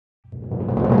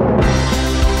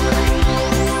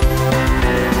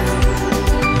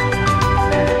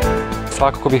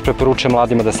svakako bih preporučio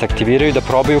mladima da se aktiviraju, da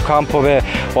probaju kampove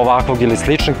ovakvog ili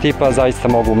sličnog tipa, zaista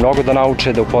mogu mnogo da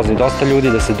nauče, da upoznaju dosta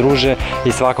ljudi, da se druže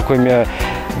i svakako im je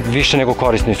više nego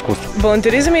korisno iskustvo.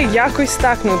 Volonterizam je jako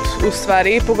istaknut u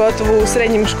stvari, pogotovo u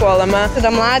srednjim školama.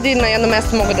 Da mladi na jednom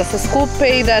mjestu mogu da se skupe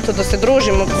i da se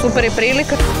družimo, super je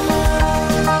prilika.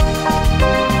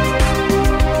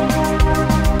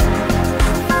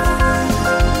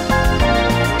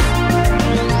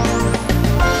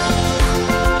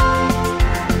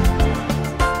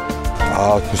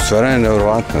 Atmosfera je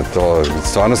nevjerovatna,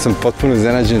 stvarno sam potpuno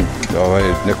iznenađen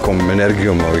nekom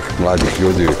energijom ovih mladih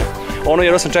ljudi.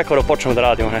 Jedno sam čekao da počnemo da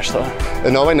radimo nešto.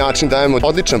 Na ovaj način dajemo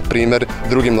odličan primer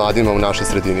drugim mladima u našoj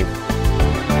sredini.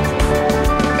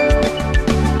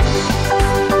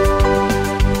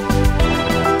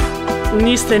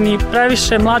 Niste ni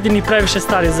previše mladi, ni previše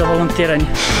stari za volontiranje.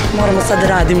 Moramo sad da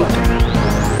radimo.